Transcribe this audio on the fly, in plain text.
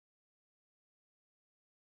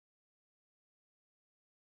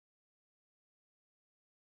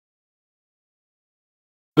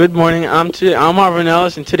Good morning. I'm Arvin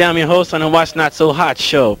Ellis, and today I'm your host on the What's Not So Hot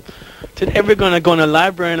show. Today we're gonna go in the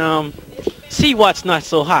library and see what's not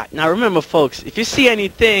so hot. Now remember, folks, if you see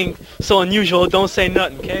anything so unusual, don't say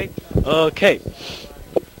nothing, okay? Okay.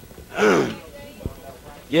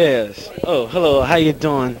 Yes. Oh, hello. How you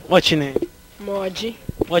doing? What's your name? Margie,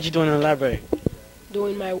 What you doing in the library?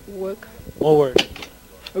 doing my work, What work?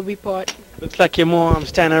 a report. Looks like your mom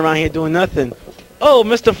standing around here doing nothing. Oh,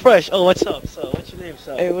 Mr. Fresh. Oh, what's up, sir? What's your name,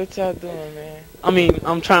 sir? Hey, what y'all doing, man?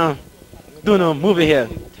 I'm trying doing a movie here.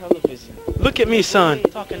 Television. Look at me, son.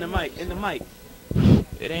 Talk in the mic.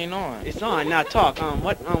 It ain't on. It's on. Now talk.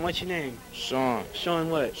 What's your name? Sean.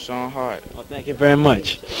 Sean what? Sean Hart. Oh, thank you very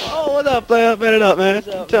much. Oh, what up, player? Bet it up, man.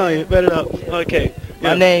 I'm telling you, bet it up. Okay.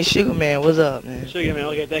 My name's Sugar Man. What's up, man? Sugar man.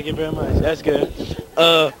 Okay, thank you very much. That's good.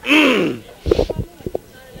 Oh,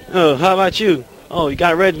 how about you? Oh, you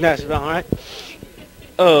got red glasses on, right?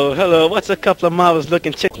 Oh, hello. What's a couple of marvelous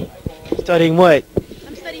looking chicks studying what?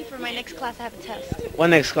 I'm studying for my next class. I have a test. What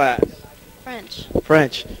next class? French.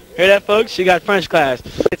 French. Hear that, folks? She got French class.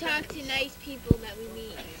 Talk to nice people that we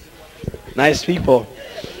meet. Nice people.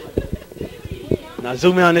 Now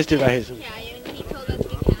zoom in on this dude right here. Yeah, and he told us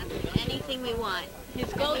we can ask him anything we want.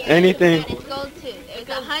 His gold tooth. Anything. His gold tooth. It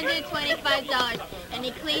was $125, and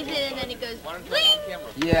he cleans it, and then it goes bling.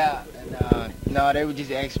 Yeah, and no, they were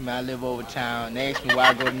just asking me. I live over town. They asked me why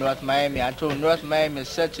I go to North Miami. I told them North Miami is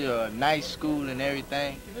such a nice school and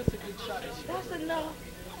everything. That's enough.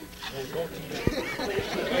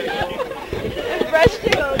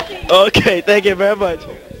 Okay, thank you very much.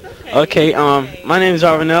 Okay, my name is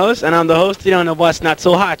Arvin Ellis, and I'm the host here on the What's Not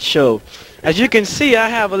So Hot show. As you can see, I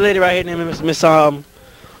have a lady right here named Miss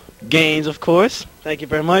Gaines, of course. Thank you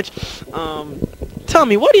very much. Tell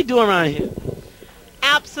me, what do you do around here?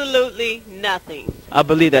 Absolutely nothing. I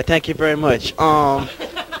believe that. Thank you very much.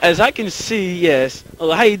 As I can see, yes.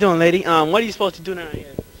 Oh, how you doing, lady? What are you supposed to do around here?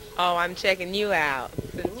 Oh, I'm checking you out.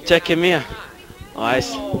 Checking me out. Oh, I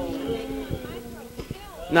see.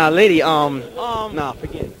 Now, lady, nah,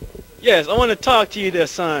 forget it. Yes, I want to talk to you there,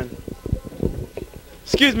 son.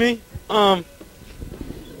 Excuse me, over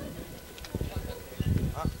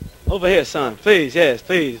here, son, please, yes,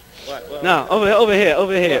 please. Now, over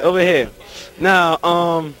here. Now,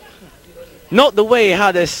 note the way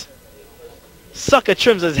how this sucker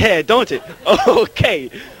trims his hair, don't it? Okay.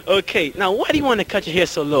 Now, why do you want to cut your hair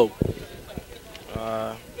so low?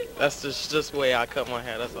 That's just the way I cut my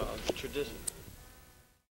hair. That's all. Tradition.